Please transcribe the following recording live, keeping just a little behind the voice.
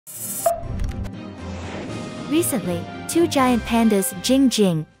Recently, two giant pandas Jing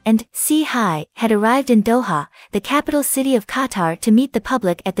Jing and Si Hai had arrived in Doha, the capital city of Qatar, to meet the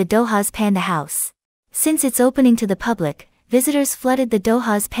public at the Doha's Panda House. Since its opening to the public, visitors flooded the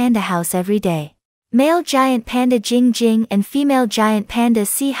Doha's Panda House every day. Male giant panda Jing Jing and female giant panda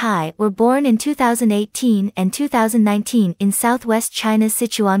Si Hai were born in 2018 and 2019 in southwest China's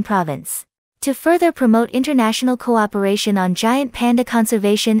Sichuan province. To further promote international cooperation on giant panda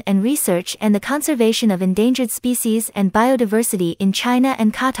conservation and research and the conservation of endangered species and biodiversity in China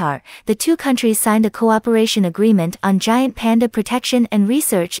and Qatar, the two countries signed a cooperation agreement on giant panda protection and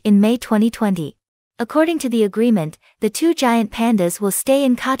research in May 2020. According to the agreement, the two giant pandas will stay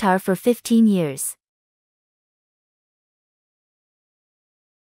in Qatar for 15 years.